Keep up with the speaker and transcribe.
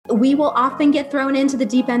we will often get thrown into the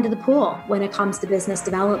deep end of the pool when it comes to business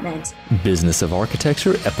development. Business of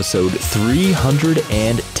Architecture, episode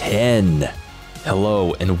 310.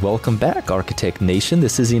 Hello and welcome back, Architect Nation.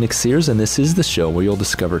 This is Enoch Sears, and this is the show where you'll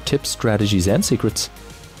discover tips, strategies, and secrets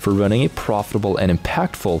for running a profitable and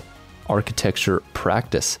impactful architecture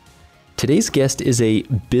practice. Today's guest is a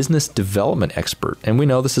business development expert, and we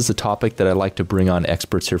know this is a topic that I like to bring on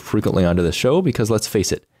experts here frequently onto the show because, let's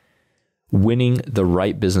face it, winning the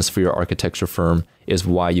right business for your architecture firm is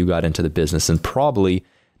why you got into the business. And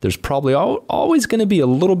there's probably always going to be a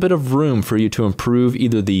little bit of room for you to improve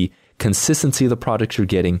either the consistency of the products you're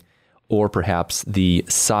getting or perhaps the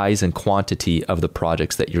size and quantity of the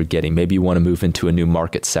projects that you're getting. Maybe you want to move into a new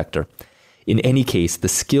market sector. In any case, the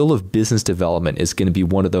skill of business development is going to be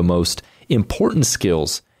one of the most important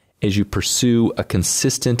skills as you pursue a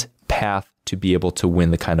consistent path to be able to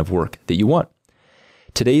win the kind of work that you want.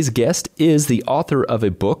 Today's guest is the author of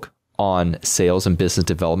a book on sales and business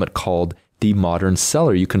development called The Modern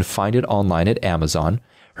Seller. You can find it online at Amazon.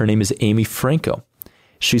 Her name is Amy Franko.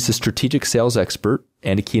 She's a strategic sales expert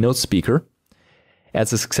and a keynote speaker.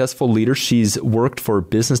 As a successful leader, she's worked for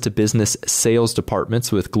business-to-business sales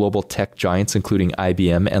departments with global tech giants, including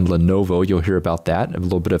IBM and Lenovo. You'll hear about that, a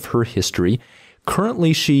little bit of her history.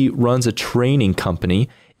 Currently, she runs a training company,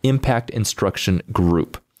 Impact Instruction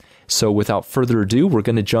Group. So without further ado, we're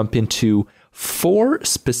going to jump into 4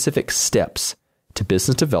 specific steps to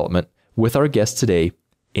business development with our guest today,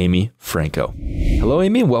 Amy Franko. Hello,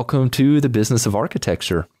 Amy, and welcome to the Business of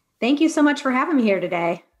Architecture. Thank you so much for having me here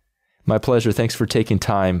today. My pleasure. Thanks for taking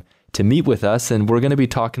time to meet with us. And we're going to be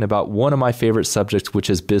talking about one of my favorite subjects, which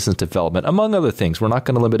is business development, among other things. We're not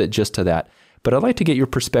going to limit it just to that. But I'd like to get your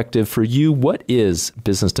perspective. For you, what is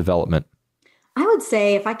business development? I would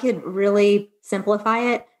say, if I could really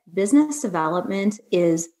simplify it, business development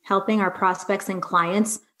is helping our prospects and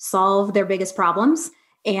clients solve their biggest problems.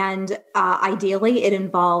 And ideally, it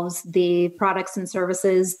involves the products and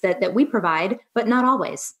services that we provide, but not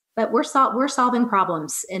always. But we're solving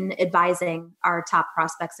problems and advising our top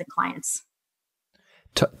prospects and clients.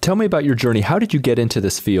 Tell me about your journey. How did you get into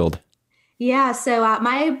this field? Yeah, so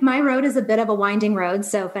my road is a bit of a winding road.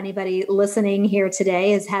 So if anybody listening here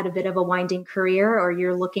today has had a bit of a winding career, or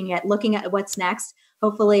you're looking at what's next,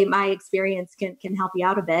 hopefully my experience can help you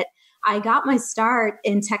out a bit. I got my start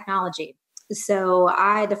in technology. So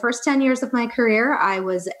the first 10 years of my career, I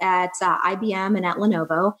was at IBM and at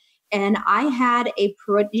Lenovo, and I had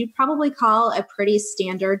you'd probably call a pretty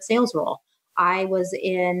standard sales role. I was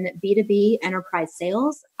in B2B enterprise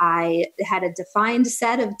sales. I had a defined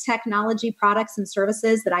set of technology products and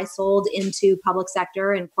services that I sold into public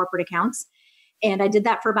sector and corporate accounts. And I did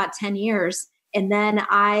that for about 10 years. And then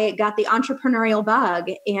I got the entrepreneurial bug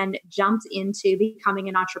and jumped into becoming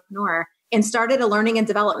an entrepreneur and started a learning and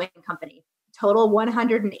development company. Total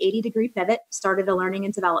 180-degree pivot, started a learning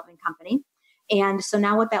and development company. And so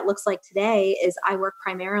now what that looks like today is I work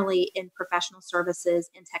primarily in professional services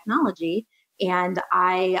and technology, and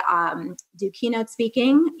I do keynote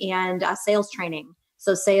speaking and sales training.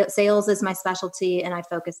 So sales is my specialty, and I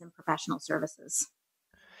focus in professional services.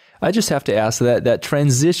 I just have to ask that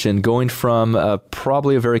transition going from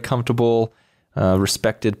probably a very comfortable,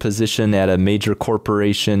 respected position at a major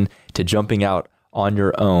corporation to jumping out on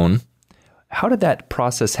your own. How did that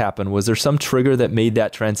process happen? Was there some trigger that made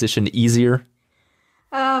that transition easier?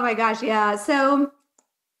 Oh my gosh, yeah. So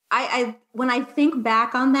I when I think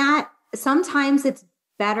back on that, sometimes it's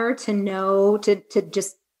better to know to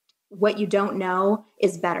just what you don't know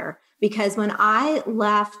is better. Because when I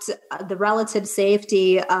left the relative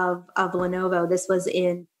safety of Lenovo, this was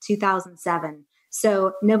in 2007.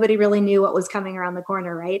 So nobody really knew what was coming around the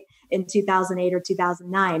corner, right? In 2008 or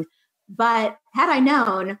 2009. But had I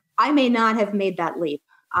known, I may not have made that leap.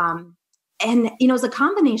 It's a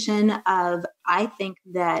combination of, I think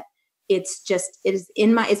that it's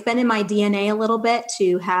been in my DNA a little bit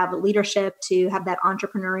to have leadership, to have that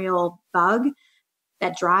entrepreneurial bug,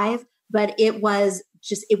 that drive. But it was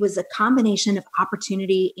a combination of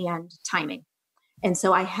opportunity and timing. And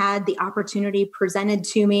so I had the opportunity presented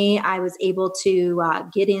to me. I was able to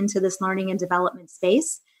get into this learning and development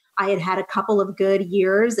space. I had a couple of good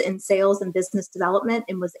years in sales and business development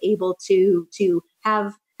and was able to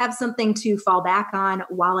have something to fall back on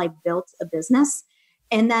while I built a business.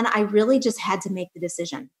 And then I really just had to make the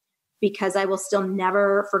decision, because I will still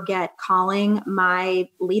never forget calling my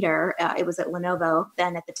leader. It was at Lenovo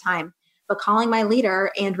then at the time, but calling my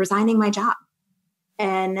leader and resigning my job.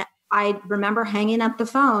 And I remember hanging up the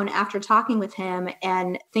phone after talking with him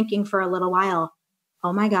and thinking for a little while,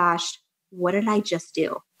 oh my gosh, what did I just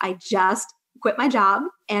do? I just quit my job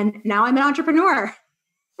and now I'm an entrepreneur.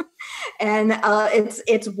 And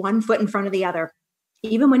it's one foot in front of the other.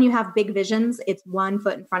 Even when you have big visions, it's one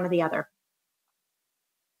foot in front of the other.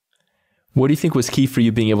 What do you think was key for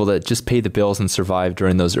you being able to just pay the bills and survive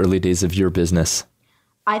during those early days of your business?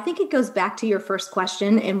 I think it goes back to your first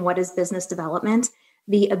question in what is business development?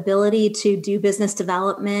 The ability to do business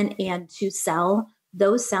development and to sell,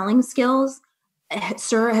 those selling skills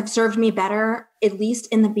have served me better, at least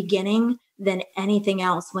in the beginning, than anything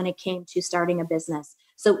else when it came to starting a business.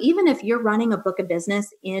 So even if you're running a book of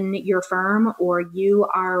business in your firm, or you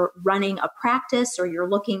are running a practice, or you're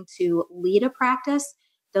looking to lead a practice,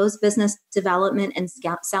 those business development and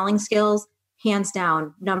selling skills, hands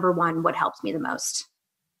down, number one, what helps me the most.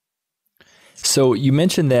 So you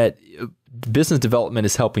mentioned that business development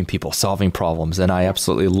is helping people, solving problems, and I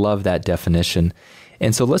absolutely love that definition.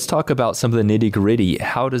 And so let's talk about some of the nitty-gritty.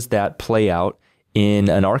 How does that play out in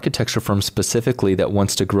an architecture firm specifically that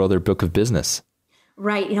wants to grow their book of business?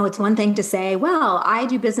 Right. It's one thing to say, well, I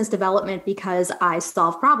do business development because I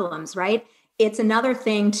solve problems, right? It's another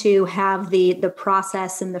thing to have the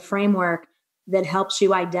process and the framework that helps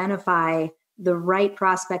you identify the right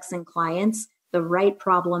prospects and clients, the right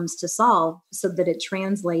problems to solve, so that it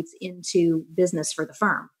translates into business for the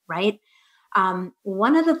firm, right?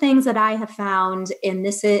 One of the things that I have found, and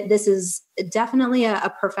this is definitely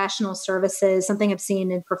a professional services, something I've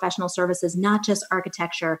seen in professional services, not just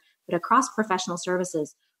architecture, but across professional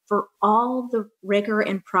services, for all the rigor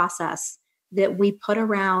and process that we put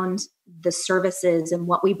around the services and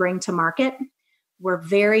what we bring to market, we're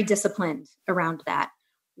very disciplined around that.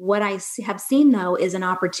 What I have seen, though, is an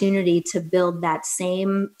opportunity to build that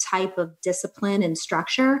same type of discipline and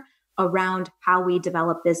structure around how we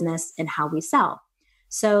develop business and how we sell.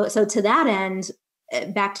 So to that end,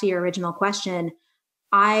 back to your original question,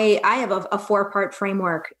 I have a 4-part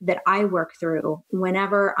framework that I work through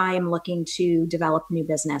whenever I am looking to develop new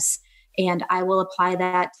business. And I will apply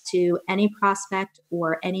that to any prospect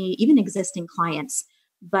or any even existing clients.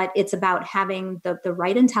 But it's about having the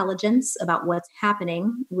right intelligence about what's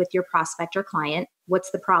happening with your prospect or client,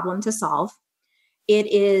 what's the problem to solve. It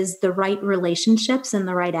is the right relationships and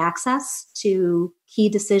the right access to key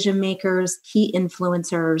decision makers, key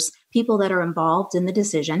influencers, people that are involved in the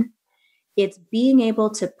decision. It's being able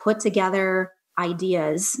to put together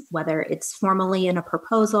ideas, whether it's formally in a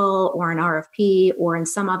proposal or an RFP or in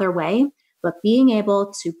some other way, but being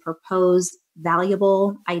able to propose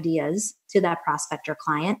valuable ideas to that prospect or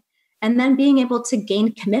client, and then being able to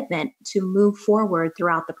gain commitment to move forward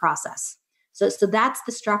throughout the process. So that's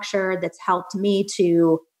the structure that's helped me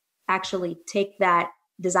to actually take that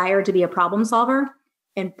desire to be a problem solver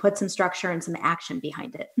and put some structure and some action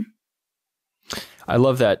behind it. I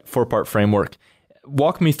love that 4-part framework.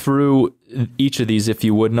 Walk me through each of these, if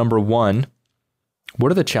you would. Number one,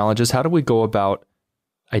 what are the challenges? How do we go about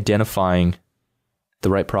identifying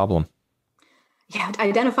the right problem? Yeah,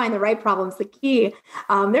 identifying the right problem is the key.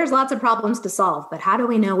 There's lots of problems to solve, but how do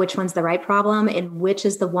we know which one's the right problem and which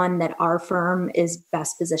is the one that our firm is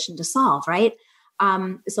best positioned to solve, right?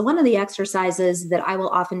 So one of the exercises that I will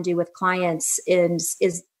often do with clients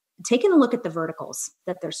is taking a look at the verticals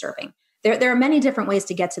that they're serving. There are many different ways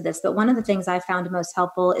to get to this, but one of the things I found most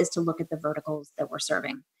helpful is to look at the verticals that we're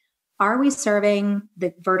serving. Are we serving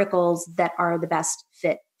the verticals that are the best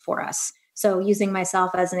fit for us? So using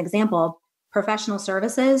myself as an example, professional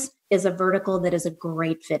services is a vertical that is a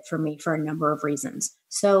great fit for me for a number of reasons.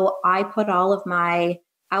 So I put all of my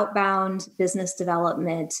outbound business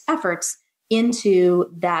development efforts into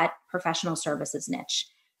that professional services niche.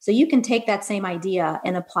 So you can take that same idea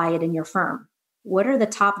and apply it in your firm. What are the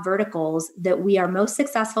top verticals that we are most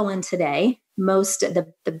successful in today,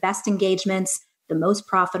 the best engagements, the most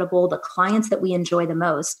profitable, the clients that we enjoy the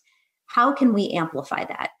most? How can we amplify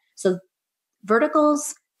that? So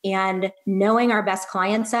verticals and knowing our best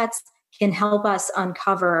client sets can help us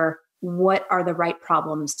uncover what are the right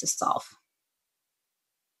problems to solve.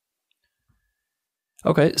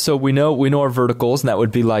 Okay, so we know our verticals, and that would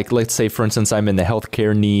be like, let's say, for instance, I'm in the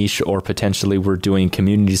healthcare niche, or potentially we're doing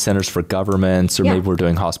community centers for governments, or maybe we're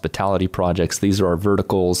doing hospitality projects. These are our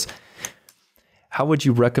verticals. How would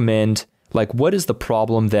you recommend, what is the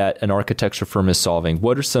problem that an architecture firm is solving?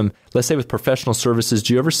 What are some, let's say with professional services,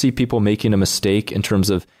 do you ever see people making a mistake in terms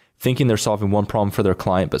of thinking they're solving one problem for their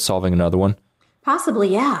client, but solving another one? Possibly,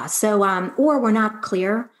 yeah. So, or we're not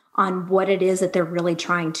clear on what it is that they're really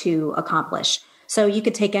trying to accomplish. So you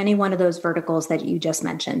could take any one of those verticals that you just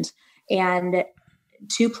mentioned, and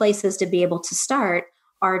 2 places to be able to start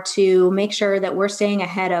are to make sure that we're staying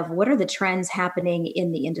ahead of what are the trends happening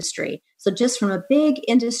in the industry. So just from a big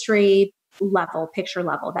industry level, picture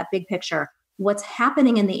level, that big picture, what's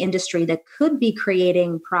happening in the industry that could be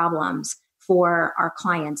creating problems for our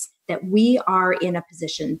clients that we are in a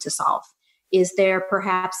position to solve. Is there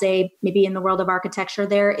perhaps maybe in the world of architecture,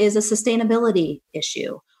 there is a sustainability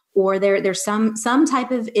issue, or there's some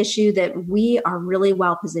type of issue that we are really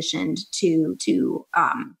well positioned to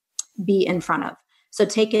be in front of. So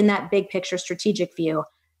take in that big picture strategic view.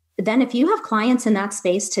 Then if you have clients in that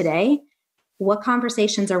space today, what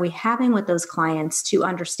conversations are we having with those clients to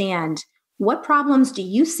understand what problems do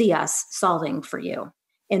you see us solving for you?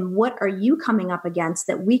 And what are you coming up against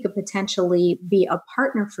that we could potentially be a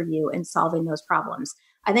partner for you in solving those problems?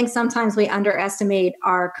 I think sometimes we underestimate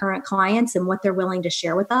our current clients and what they're willing to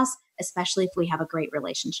share with us, especially if we have a great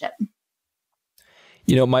relationship.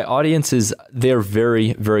 My audience they're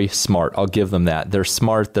very, very smart. I'll give them that. They're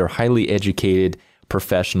smart. They're highly educated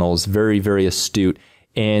professionals, very, very astute.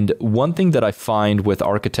 And one thing that I find with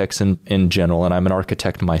architects in general, and I'm an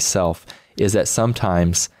architect myself, is that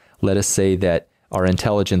sometimes, let us say that our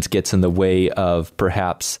intelligence gets in the way of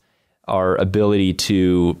perhaps our ability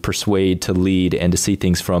to persuade, to lead, and to see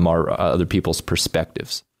things from our other people's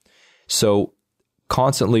perspectives. So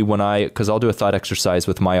constantly because I'll do a thought exercise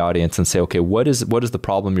with my audience and say, okay, what is the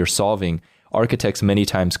problem you're solving? Architects many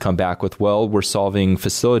times come back with, well, we're solving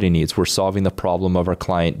facility needs. We're solving the problem of our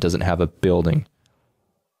client doesn't have a building.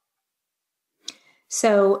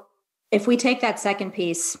 So if we take that second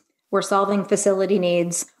piece, we're solving facility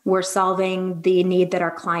needs. We're solving the need that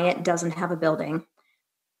our client doesn't have a building.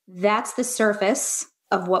 That's the surface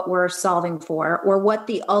of what we're solving for, or what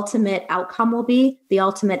the ultimate outcome will be. The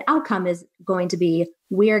ultimate outcome is going to be,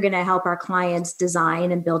 we are going to help our clients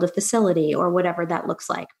design and build a facility, or whatever that looks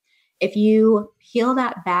like. If you peel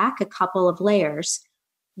that back a couple of layers,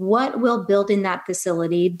 what will building that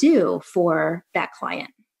facility do for that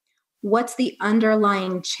client? What's the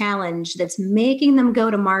underlying challenge that's making them go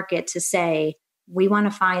to market to say, we want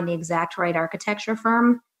to find the exact right architecture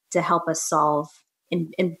firm to help us solve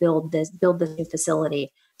and build this new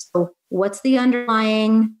facility? So what's the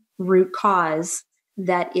underlying root cause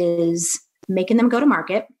that is making them go to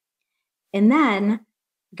market? And then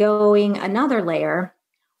going another layer,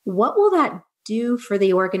 what will that do for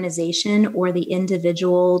the organization or the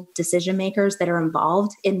individual decision makers that are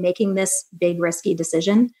involved in making this big risky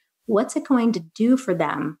decision? What's it going to do for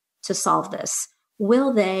them to solve this?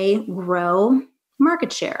 Will they grow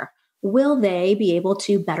market share? Will they be able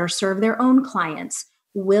to better serve their own clients?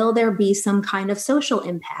 Will there be some kind of social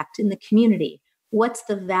impact in the community? What's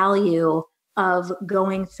the value of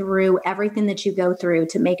going through everything that you go through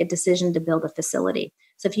to make a decision to build a facility?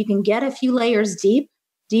 So if you can get a few layers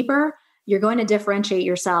deeper, you're going to differentiate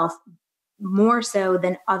yourself more so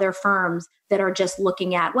than other firms that are just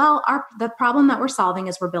looking at, the problem that we're solving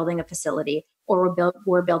is we're building a facility, or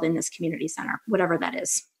we're building this community center, whatever that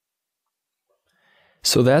is.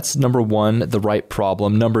 So that's number one, the right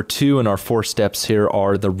problem. Number two in our 4 steps here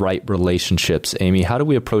are the right relationships. Amy, how do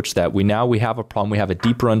we approach that? We have a problem. We have a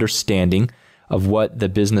deeper understanding of what the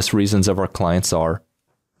business reasons of our clients are.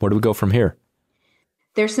 Where do we go from here?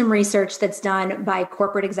 There's some research that's done by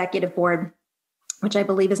Corporate Executive Board, which I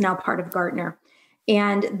believe is now part of Gartner.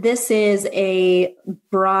 And this is a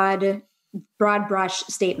broad brush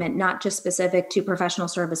statement, not just specific to professional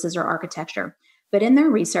services or architecture. But in their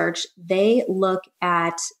research, they look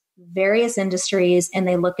at various industries and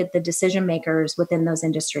they look at the decision makers within those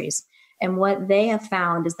industries. And what they have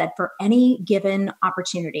found is that for any given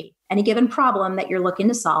opportunity, any given problem that you're looking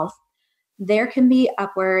to solve, there can be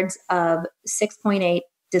upwards of 6.8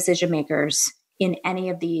 decision makers in any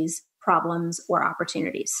of these problems or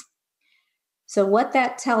opportunities. So what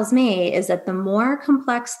that tells me is that the more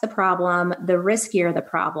complex the problem, the riskier the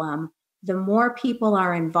problem, the more people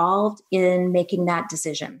are involved in making that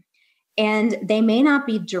decision. And they may not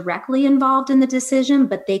be directly involved in the decision,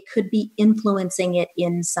 but they could be influencing it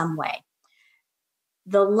in some way.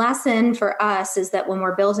 The lesson for us is that when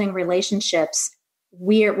we're building relationships,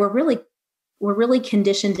 we're really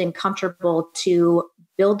conditioned and comfortable to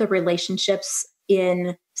build the relationships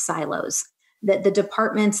in silos. That the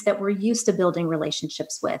departments that we're used to building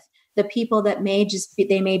relationships with, the people that may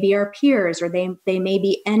be our peers, or they may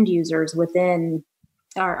be end users within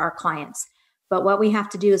our clients. But what we have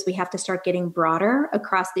to do is we have to start getting broader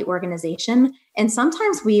across the organization. And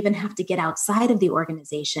sometimes we even have to get outside of the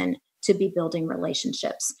organization to be building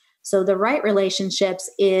relationships. So the right relationships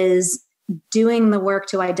is doing the work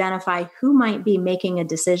to identify who might be making a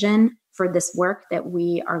decision for this work that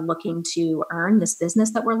we are looking to earn, this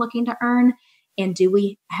business that we're looking to earn. And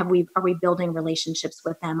are we building relationships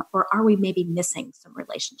with them, or are we maybe missing some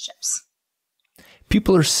relationships?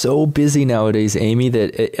 People are so busy nowadays, Amy,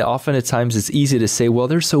 that often at times it's easy to say, well,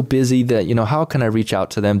 they're so busy that, how can I reach out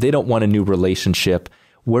to them? They don't want a new relationship.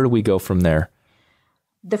 Where do we go from there?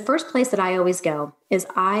 The first place that I always go is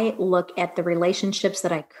I look at the relationships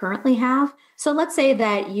that I currently have. So let's say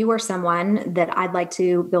that you are someone that I'd like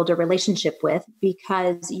to build a relationship with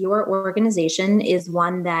because your organization is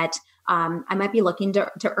one that I might be looking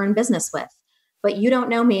to earn business with. But you don't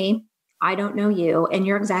know me, I don't know you, and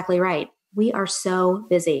you're exactly right. We are so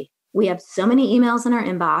busy. We have so many emails in our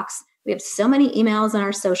inbox. We have so many emails on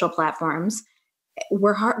our social platforms.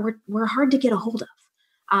 We're hard to get a hold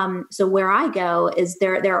of. So where I go is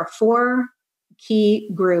there are 4 key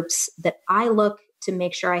groups that I look to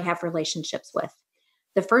make sure I have relationships with.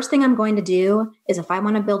 The first thing I'm going to do is if I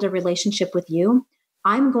want to build a relationship with you,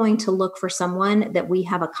 I'm going to look for someone that we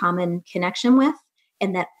have a common connection with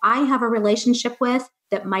and that I have a relationship with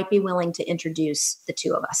that might be willing to introduce the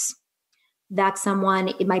two of us. That's someone,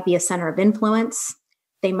 it might be a center of influence.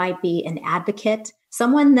 They might be an advocate,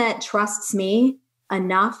 someone that trusts me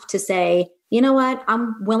enough to say, you know what,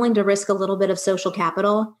 I'm willing to risk a little bit of social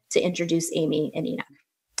capital to introduce Amy and Enoch.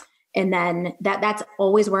 And then that's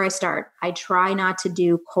always where I start. I try not to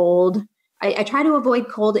do cold. I try to avoid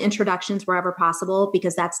cold introductions wherever possible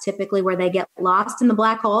because that's typically where they get lost in the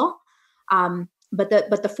black hole. But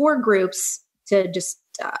the 4 groups, to just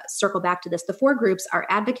circle back to this, the 4 groups are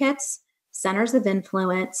advocates, centers of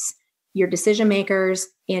influence, your decision makers,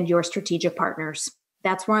 and your strategic partners.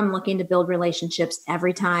 That's where I'm looking to build relationships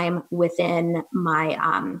every time within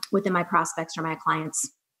my prospects or my clients.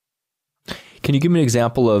 Can you give me an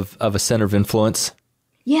example of a center of influence?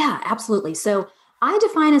 Yeah, absolutely. So I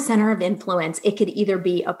define a center of influence. It could either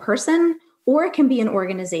be a person or it can be an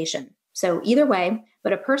organization. So either way,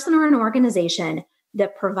 but a person or an organization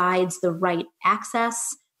that provides the right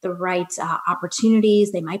access, the right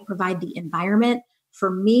opportunities. They might provide the environment for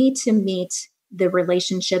me to meet the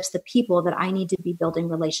relationships, the people that I need to be building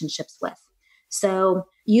relationships with. So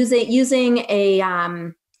using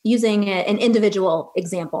an individual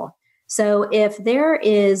example. So if there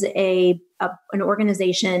is an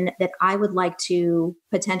organization that I would like to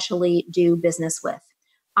potentially do business with,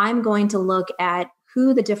 I'm going to look at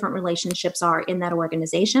who the different relationships are in that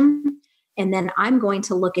organization. And then I'm going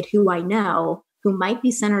to look at who I know who might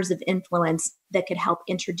be centers of influence that could help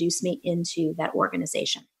introduce me into that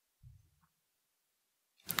organization.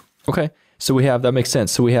 Okay. So that makes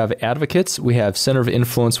sense. So we have advocates, we have center of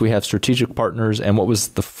influence, we have strategic partners, and what was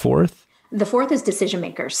the 4th? The 4th is decision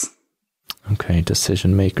makers. Okay,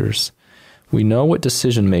 decision makers. We know what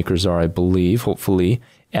decision makers are, I believe, hopefully.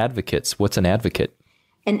 Advocates. What's an advocate?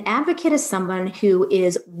 An advocate is someone who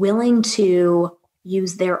is willing to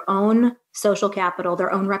use their own social capital,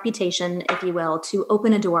 their own reputation, if you will, to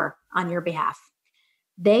open a door on your behalf.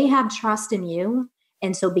 They have trust in you.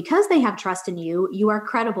 And so because they have trust in you, you are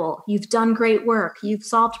credible. You've done great work. You've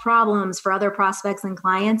solved problems for other prospects and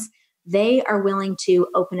clients. They are willing to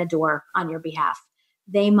open a door on your behalf.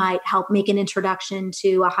 They might help make an introduction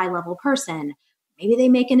to a high-level person. Maybe they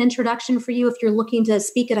make an introduction for you if you're looking to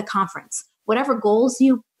speak at a conference. Whatever goals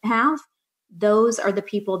you have, those are the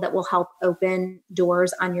people that will help open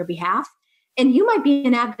doors on your behalf. And you might be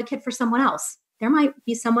an advocate for someone else. There might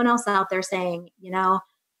be someone else out there saying,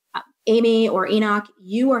 Amy or Enoch,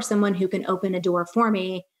 you are someone who can open a door for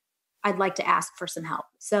me. I'd like to ask for some help.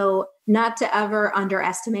 So not to ever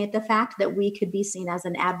underestimate the fact that we could be seen as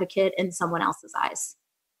an advocate in someone else's eyes.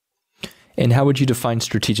 And how would you define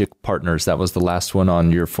strategic partners? That was the last one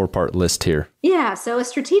on your 4-part list here. Yeah. So a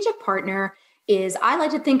strategic partner is, I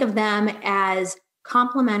like to think of them as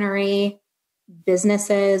complementary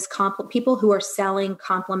businesses, people who are selling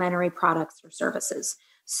complementary products or services.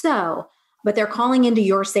 So, but they're calling into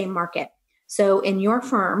your same market. So in your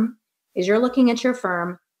firm, as you're looking at your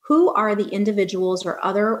firm, who are the individuals or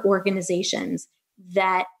other organizations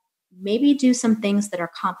that maybe do some things that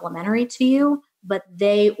are complementary to you, but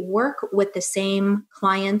they work with the same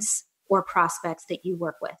clients or prospects that you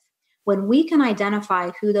work with? When we can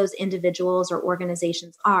identify who those individuals or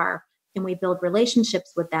organizations are and we build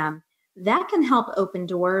relationships with them, that can help open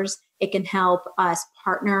doors. It can help us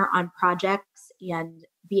partner on projects and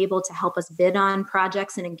be able to help us bid on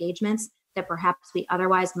projects and engagements that perhaps we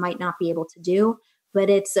otherwise might not be able to do. But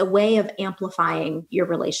it's a way of amplifying your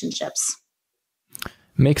relationships.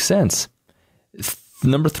 Makes sense.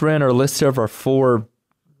 Number 3 on our list of our 4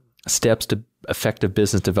 steps to effective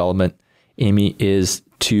business development, Amy, is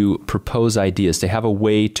to propose ideas, to have a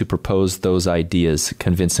way to propose those ideas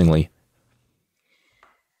convincingly.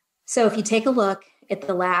 So if you take a look at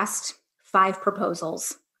the last 5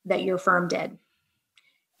 proposals that your firm did,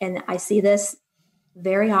 and I see this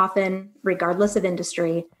very often, regardless of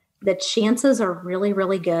industry, the chances are really,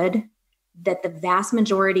 really good that the vast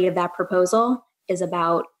majority of that proposal is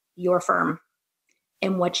about your firm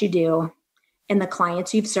and what you do and the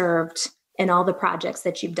clients you've served and all the projects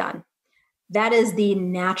that you've done. That is the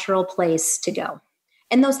natural place to go.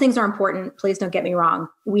 And those things are important. Please don't get me wrong.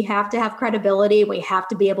 We have to have credibility. We have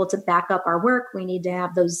to be able to back up our work. We need to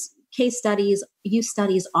have those case studies, use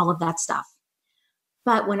studies, all of that stuff.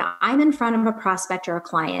 But when I'm in front of a prospect or a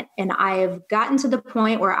client and I have gotten to the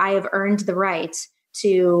point where I have earned the right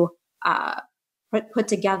to put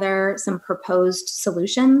together some proposed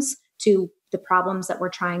solutions to the problems that we're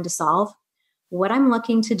trying to solve, what I'm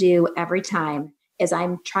looking to do every time is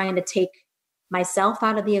I'm trying to take myself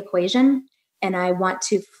out of the equation and I want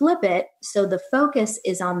to flip it so the focus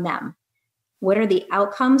is on them. What are the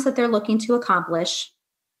outcomes that they're looking to accomplish?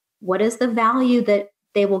 What is the value that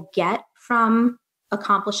they will get from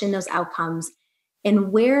accomplishing those outcomes?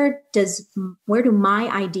 And where do my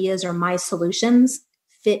ideas or my solutions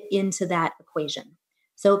fit into that equation?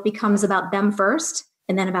 So it becomes about them first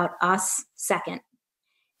and then about us second.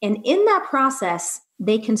 And in that process,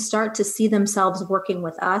 they can start to see themselves working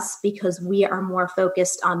with us because we are more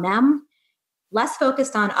focused on them, less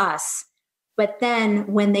focused on us. But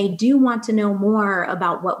then when they do want to know more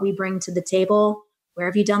about what we bring to the table, where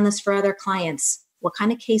have you done this for other clients? What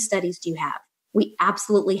kind of case studies do you have? We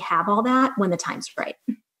absolutely have all that when the time's right.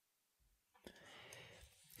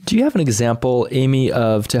 Do you have an example, Amy,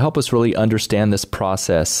 to help us really understand this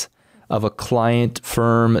process of a client,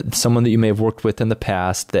 firm, someone that you may have worked with in the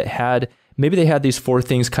past that maybe they had these four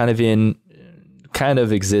things kind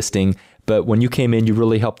of existing, but when you came in, you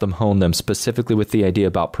really helped them hone them, specifically with the idea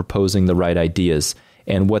about proposing the right ideas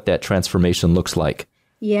and what that transformation looks like?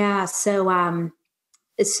 Yeah. So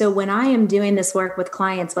when I am doing this work with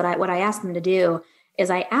clients, what I ask them to do is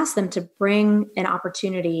I ask them to bring an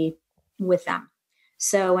opportunity with them.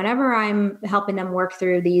 So whenever I'm helping them work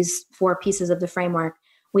through these four pieces of the framework,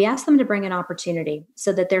 we ask them to bring an opportunity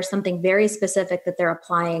so that there's something very specific that they're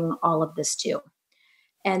applying all of this to.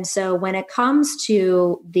 And so when it comes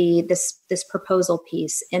to this proposal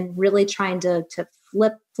piece and really trying to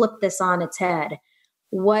flip this on its head,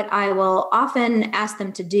 what I will often ask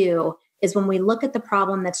them to do is when we look at the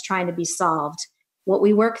problem that's trying to be solved, what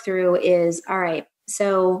we work through is, all right,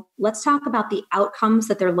 so let's talk about the outcomes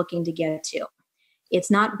that they're looking to get to. It's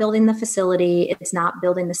not building the facility. It's not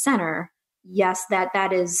building the center. Yes,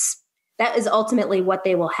 that is ultimately what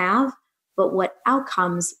they will have, but what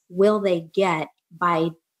outcomes will they get by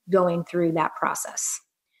going through that process?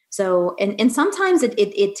 So, and sometimes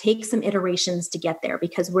it takes some iterations to get there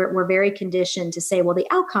because we're very conditioned to say, well, the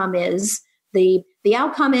outcome is the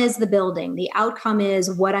outcome is the building. The outcome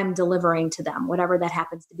is what I'm delivering to them, whatever that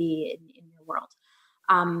happens to be in your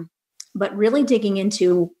world. But really digging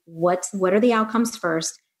into what are the outcomes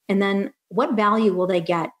first, and then what value will they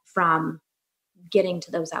get from getting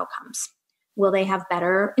to those outcomes? Will they have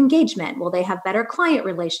better engagement? Will they have better client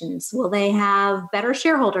relations? Will they have better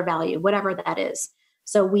shareholder value? Whatever that is.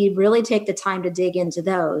 So we really take the time to dig into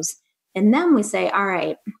those. And then we say, all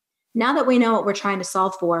right, now that we know what we're trying to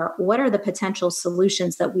solve for, what are the potential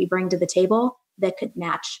solutions that we bring to the table that could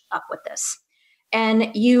match up with this?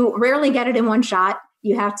 And you rarely get it in one shot.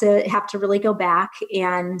 You have to really go back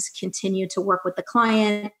and continue to work with the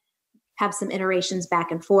client, have some iterations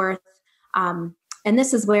back and forth. And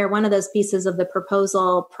this is where one of those pieces of the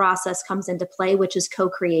proposal process comes into play, which is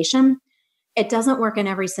co-creation. It doesn't work in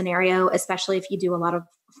every scenario, especially if you do a lot of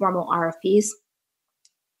formal RFPs.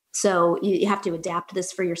 So you have to adapt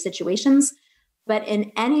this for your situations. But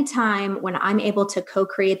in any time when I'm able to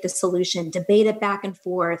co-create the solution, debate it back and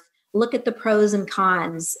forth, look at the pros and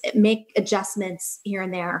cons, make adjustments here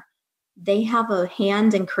and there, they have a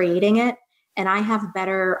hand in creating it. And I have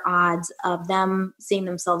better odds of them seeing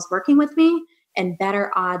themselves working with me and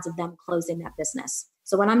better odds of them closing that business.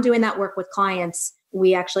 So when I'm doing that work with clients,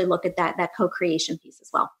 we actually look at that co-creation piece as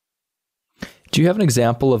well. Do you have an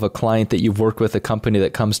example of a client that you've worked with, a company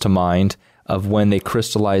that comes to mind, of when they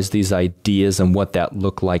crystallized these ideas and what that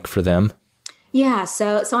looked like for them? Yeah,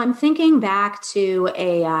 so I'm thinking back to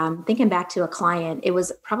a client. It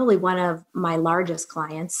was probably one of my largest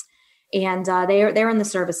clients, and they're in the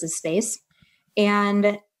services space,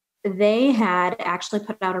 and they had actually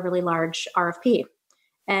put out a really large RFP.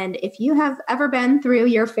 And if you have ever been through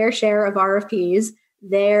your fair share of RFPs,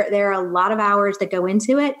 there are a lot of hours that go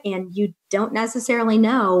into it, and you don't necessarily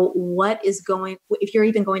know if you're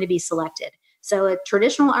even going to be selected. So a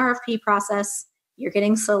traditional RFP process, you're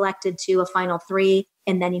getting selected to a final 3,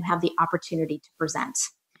 and then you have the opportunity to present.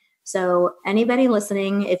 So anybody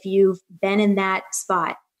listening, if you've been in that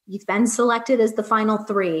spot, You've been selected as the final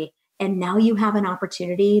three, and now you have an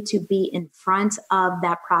opportunity to be in front of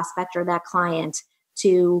that prospect or that client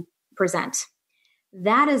to present.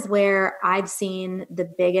 That is where I've seen the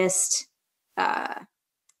biggest,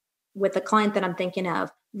 with the client that I'm thinking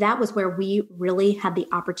of, that was where we really had the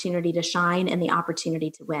opportunity to shine and the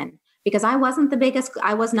opportunity to win. Because I was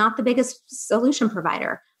not the biggest solution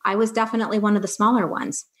provider. I was definitely one of the smaller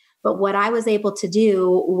ones. But what I was able to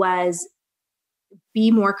do was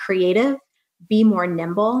be more creative, be more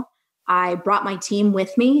nimble. I brought my team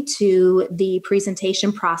with me to the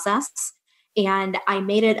presentation process, and I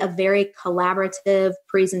made it a very collaborative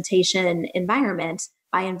presentation environment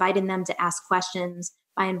by inviting them to ask questions,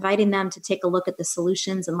 by inviting them to take a look at the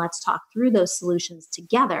solutions and let's talk through those solutions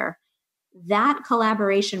together. That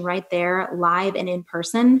collaboration right there, live and in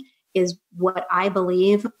person, is what I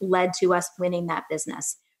believe led to us winning that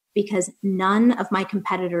business, because none of my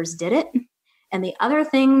competitors did it. And the other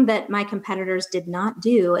thing that my competitors did not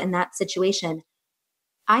do in that situation,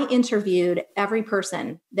 I interviewed every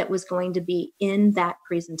person that was going to be in that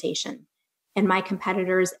presentation. And my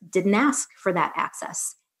competitors didn't ask for that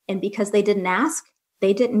access. And because they didn't ask,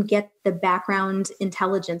 they didn't get the background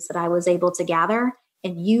intelligence that I was able to gather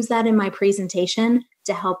and use that in my presentation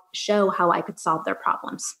to help show how I could solve their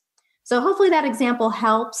problems. So hopefully that example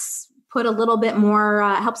helps put a little bit more,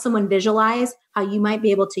 help someone visualize how you might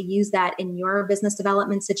be able to use that in your business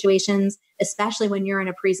development situations, especially when you're in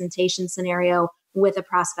a presentation scenario with a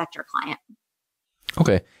prospect or client.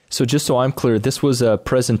 Okay. So just so I'm clear, this was a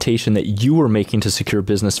presentation that you were making to secure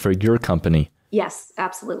business for your company. Yes,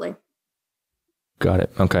 absolutely. Got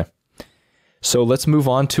it. Okay. So let's move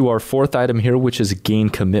on to our fourth item here, which is gain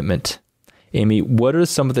commitment. Amy, what are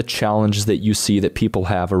some of the challenges that you see that people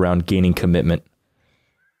have around gaining commitment?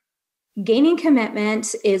 Gaining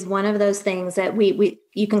commitment is one of those things that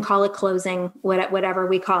you can call it closing, whatever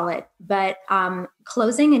we call it. But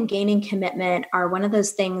closing and gaining commitment are one of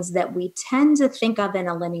those things that we tend to think of in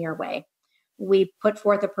a linear way. We put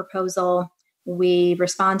forth a proposal, we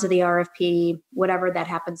respond to the RFP, whatever that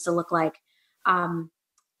happens to look like.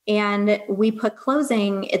 And we put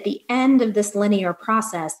closing at the end of this linear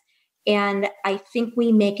process. And I think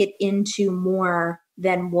we make it into more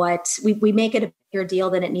than what we make it a bigger deal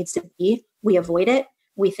than it needs to be. We avoid it.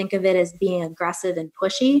 We think of it as being aggressive and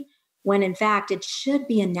pushy, when in fact, it should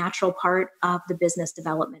be a natural part of the business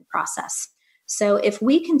development process. So if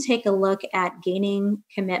we can take a look at gaining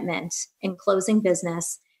commitment and closing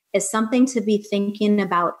business as something to be thinking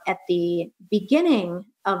about at the beginning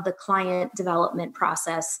of the client development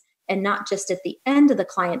process and not just at the end of the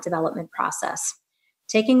client development process,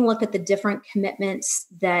 taking a look at the different commitments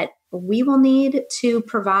that we will need to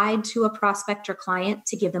provide to a prospect or client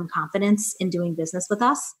to give them confidence in doing business with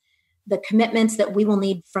us, the commitments that we will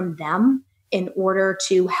need from them in order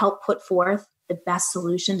to help put forth the best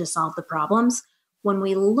solution to solve the problems. When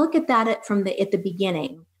we look at that at the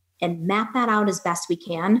beginning and map that out as best we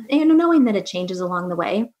can, and knowing that it changes along the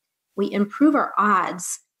way, we improve our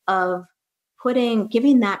odds of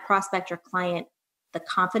giving that prospect or client the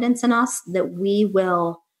confidence in us that we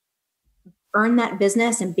will earn that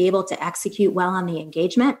business and be able to execute well on the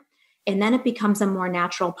engagement. And then it becomes a more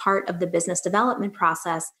natural part of the business development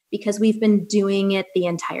process because we've been doing it the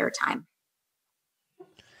entire time.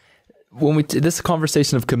 This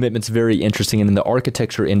conversation of commitment is very interesting. And in the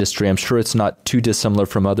architecture industry, I'm sure it's not too dissimilar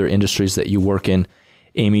from other industries that you work in,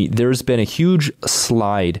 Amy. There's been a huge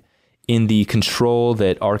slide in the control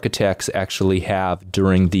that architects actually have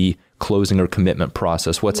during the closing or commitment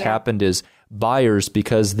process. What's happened is buyers,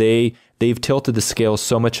 because they've tilted the scale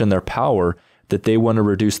so much in their power that they want to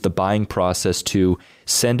reduce the buying process to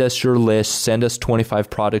send us your list, send us 25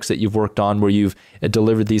 products that you've worked on where you've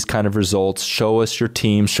delivered these kind of results, show us your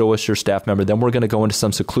team, show us your staff member. Then we're going to go into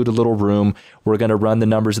some secluded little room. We're going to run the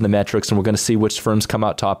numbers and the metrics, and we're going to see which firms come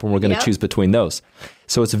out top, and we're going to choose between those.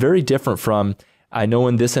 So it's very different from, I know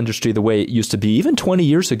in this industry, the way it used to be, even 20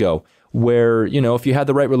 years ago, where, if you had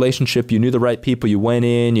the right relationship, you knew the right people, you went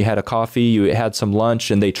in, you had a coffee, you had some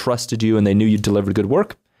lunch, and they trusted you and they knew you delivered good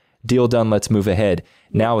work. Deal done, let's move ahead.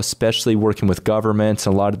 Now, especially working with governments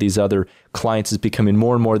and a lot of these other clients, is becoming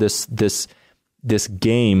more and more this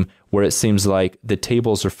game where it seems like the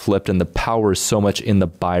tables are flipped and the power is so much in the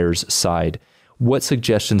buyer's side. What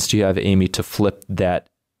suggestions do you have, Amy, to flip that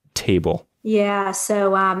table? Yeah.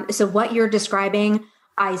 So what you're describing,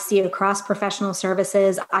 I see across professional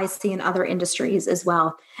services. I see in other industries as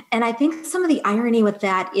well. And I think some of the irony with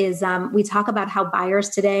that is we talk about how buyers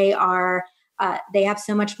today are, they have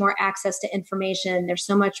so much more access to information. They're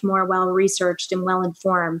so much more well-researched and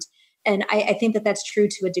well-informed. And I think that that's true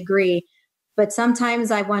to a degree. But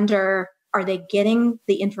sometimes I wonder, Are they getting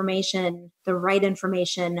the information, the right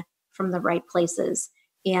information from the right places?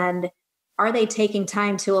 And are they taking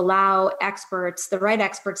time to allow experts, the right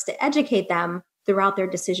experts, to educate them throughout their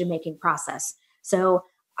decision-making process? So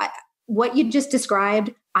what you just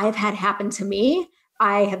described, I've had happen to me.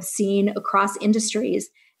 I have seen across industries.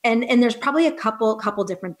 And there's probably a couple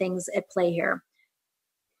different things at play here.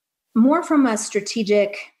 More from a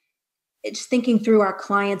strategic, just thinking through our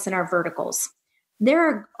clients and our verticals. There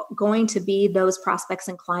are going to be those prospects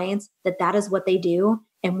and clients that is what they do,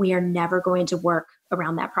 and we are never going to work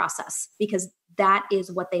around that process because that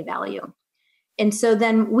is what they value. And so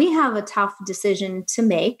then we have a tough decision to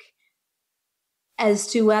make as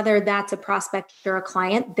to whether that's a prospect or a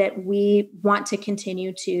client that we want to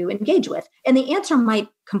continue to engage with. And the answer might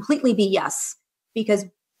completely be yes, because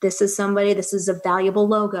this is a valuable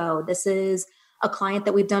logo. This is a client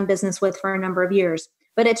that we've done business with for a number of years,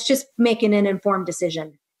 but it's just making an informed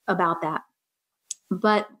decision about that.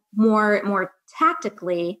 But more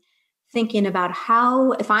tactically thinking about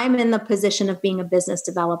how, if I'm in the position of being a business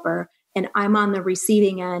developer and I'm on the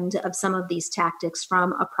receiving end of some of these tactics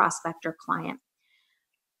from a prospect or client,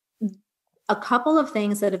 a couple of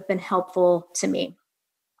things that have been helpful to me.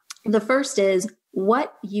 The first is,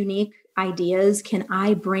 what unique ideas can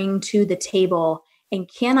I bring to the table? And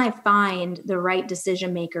can I find the right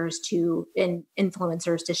decision makers and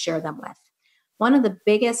influencers to share them with? One of the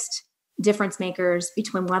biggest difference makers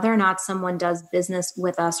between whether or not someone does business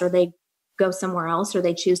with us or they go somewhere else or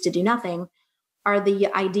they choose to do nothing are the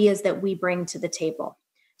ideas that we bring to the table.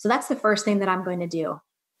 So that's the first thing that I'm going to do.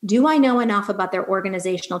 Do I know enough about their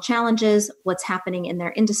organizational challenges, what's happening in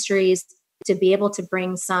their industries, to be able to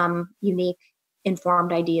bring some unique,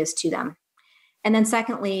 informed ideas to them? And then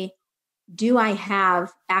secondly, do I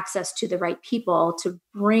have access to the right people to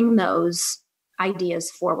bring those ideas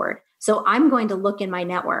forward? So I'm going to look in my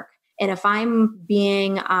network. And if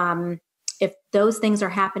if those things are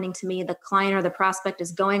happening to me, the client or the prospect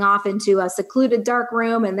is going off into a secluded dark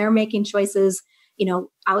room and they're making choices,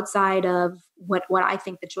 outside of what I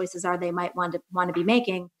think the choices are they might want to be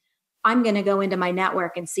making, I'm going to go into my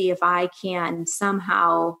network and see if I can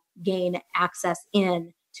somehow gain access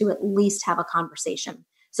in to at least have a conversation.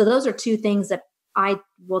 So those are two things that I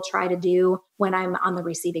will try to do when I'm on the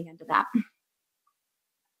receiving end of that.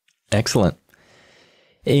 Excellent.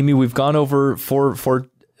 Amy, we've gone over four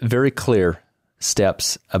very clear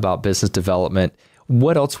steps about business development.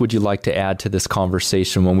 What else would you like to add to this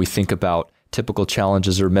conversation when we think about typical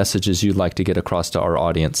challenges or messages you'd like to get across to our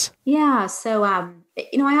audience? Yeah. So, I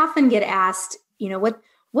often get asked,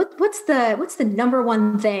 what's the number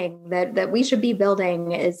one thing that we should be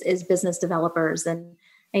building as business developers? And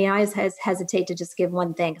I always hesitate to just give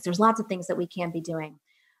one thing because there's lots of things that we can be doing.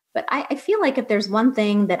 But I feel like if there's one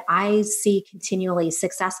thing that I see continually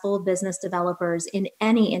successful business developers in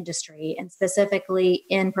any industry, and specifically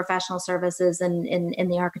in professional services and in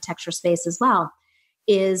the architecture space as well,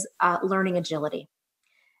 is learning agility.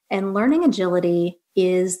 And learning agility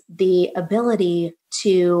is the ability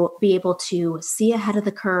to be able to see ahead of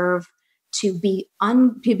the curve, to be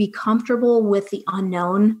comfortable with the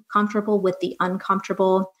unknown, comfortable with the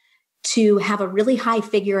uncomfortable, to have a really high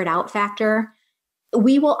figure it out factor.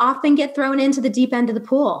 We will often get thrown into the deep end of the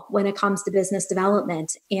pool when it comes to business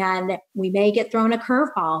development, and we may get thrown a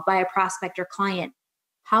curveball by a prospect or client.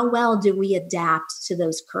 How well do we adapt to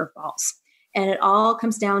those curveballs? And it all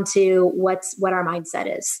comes down to what our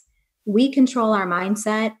mindset is. We control our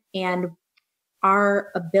mindset and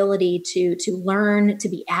our ability to learn, to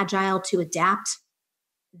be agile, to adapt.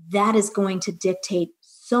 That is going to dictate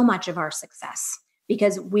so much of our success,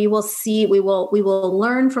 because we will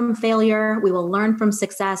learn from failure. We will learn from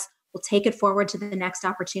success. We'll take it forward to the next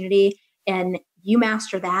opportunity. And you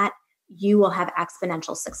master that, you will have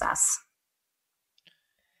exponential success.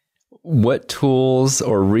 What tools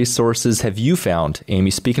or resources have you found, Amy,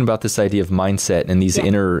 speaking about this idea of mindset and these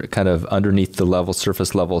inner kind of underneath the level,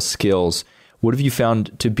 surface level skills? What have you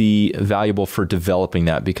found to be valuable for developing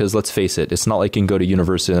that? Because let's face it, it's not like you can go to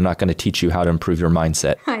university and they're not going to teach you how to improve your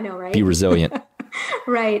mindset. I know, right? Be resilient.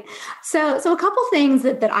 Right. So a couple things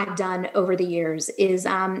that I've done over the years is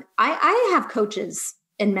I have coaches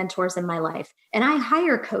and mentors in my life, and I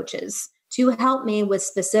hire coaches to help me with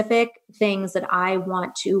specific things that I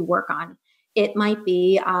want to work on. It might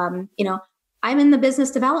be, I'm in the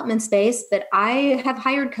business development space, but I have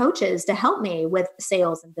hired coaches to help me with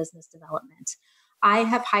sales and business development. I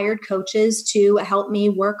have hired coaches to help me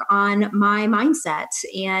work on my mindset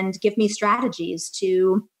and give me strategies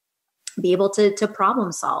to be able to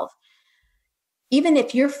problem solve. Even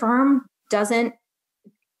if your firm doesn't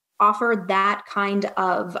offer that kind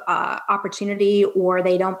of opportunity, or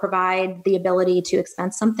they don't provide the ability to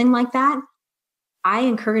expense something like that, I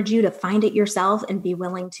encourage you to find it yourself and be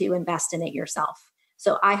willing to invest in it yourself.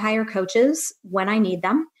 So I hire coaches when I need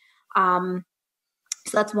them. So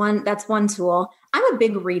that's one tool. I'm a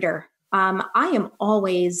big reader. I am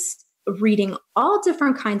always reading all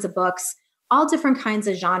different kinds of books, all different kinds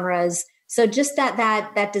of genres. So just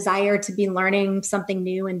that desire to be learning something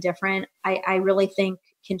new and different, I really think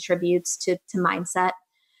contributes to mindset.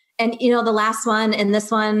 And, the last one, and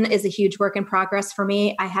this one is a huge work in progress for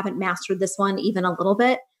me. I haven't mastered this one even a little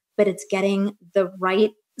bit, but it's getting the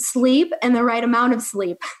right sleep and the right amount of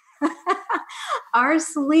sleep. Our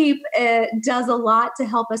sleep does a lot to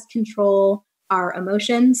help us control our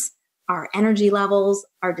emotions, our energy levels,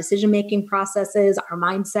 our decision-making processes, our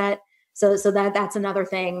mindset. So that's another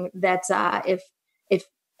thing that if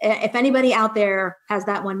anybody out there has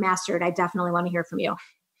that one mastered, I definitely want to hear from you.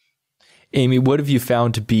 Amy, what have you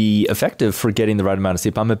found to be effective for getting the right amount of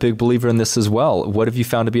sleep? I'm a big believer in this as well. What have you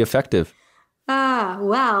found to be effective?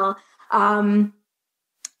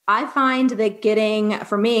 I find that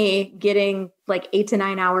getting like 8 to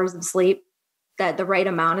 9 hours of sleep, that the right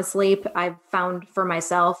amount of sleep, I've found for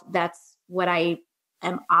myself, that's what I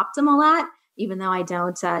am optimal at, even though I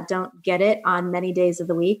don't get it on many days of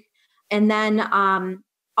the week. And then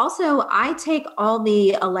also, I take all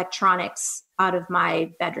the electronics out of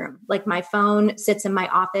my bedroom. Like my phone sits in my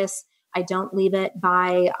office. I don't leave it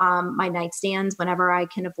by my nightstands whenever I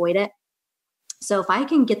can avoid it. So if I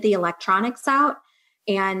can get the electronics out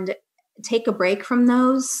and take a break from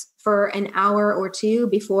those for an hour or two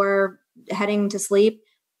before heading to sleep,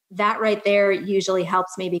 that right there usually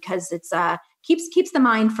helps me, because it's keeps the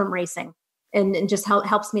mind from racing and just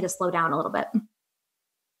helps me to slow down a little bit.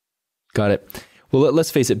 Got it. Well,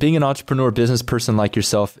 let's face it, being an entrepreneur, business person like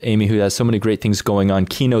yourself, Amy, who has so many great things going on,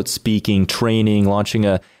 keynote speaking, training, launching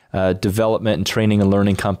a development and training and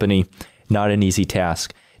learning company, not an easy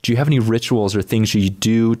task. Do you have any rituals or things you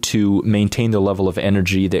do to maintain the level of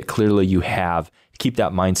energy that clearly you have, keep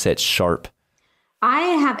that mindset sharp? I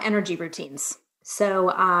have energy routines. So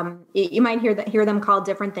you might hear them called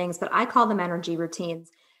different things, but I call them energy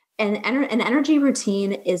routines. And an energy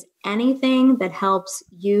routine is anything that helps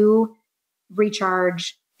you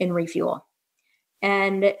recharge and refuel.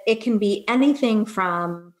 And it can be anything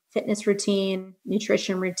from fitness routine,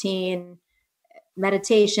 nutrition routine,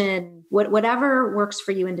 meditation, whatever works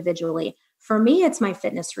for you individually. For me, it's my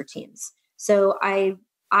fitness routines. So I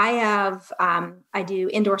do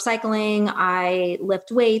indoor cycling, I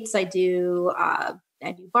lift weights, I do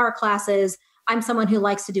bar classes. I'm someone who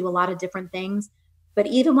likes to do a lot of different things. But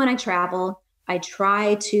even when I travel, I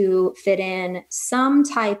try to fit in some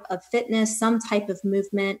type of fitness, some type of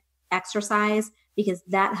movement, exercise, because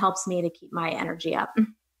that helps me to keep my energy up.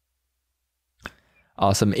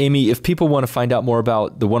 Awesome. Amy, if people want to find out more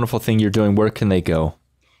about the wonderful thing you're doing, where can they go?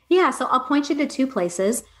 Yeah, so I'll point you to 2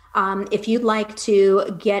 places. If you'd like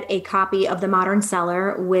to get a copy of The Modern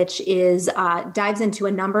Seller, which is dives into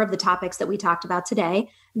a number of the topics that we talked about today,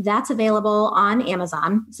 that's available on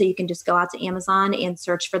Amazon. So you can just go out to Amazon and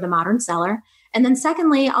search for The Modern Seller. And then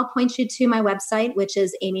secondly, I'll point you to my website, which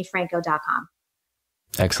is amyfranko.com.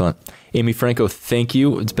 Excellent. Amy Franko, thank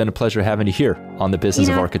you. It's been a pleasure having you here on the Business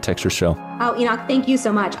of Architecture show. Oh, thank you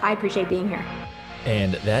so much. I appreciate being here.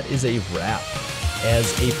 And that is a wrap.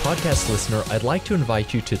 As a podcast listener, I'd like to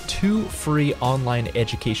invite you to 2 free online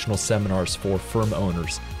educational seminars for firm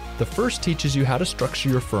owners. The first teaches you how to structure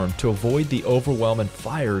your firm to avoid the overwhelm and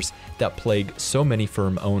fires that plague so many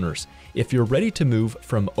firm owners. If you're ready to move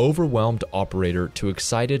from overwhelmed operator to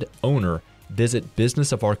excited owner, visit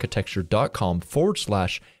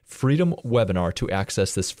businessofarchitecture.com/freedom webinar to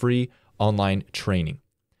access this free online training.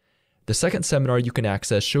 The second seminar you can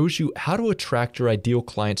access shows you how to attract your ideal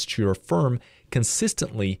clients to your firm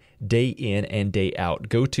consistently day in and day out.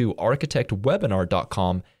 Go to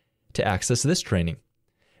architectwebinar.com to access this training.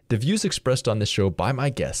 The views expressed on this show by my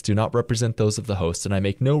guests do not represent those of the host, and I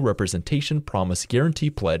make no representation, promise, guarantee,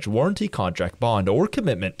 pledge, warranty, contract, bond, or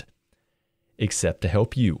commitment except to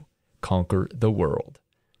help you conquer the world.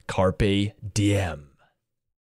 Carpe Diem.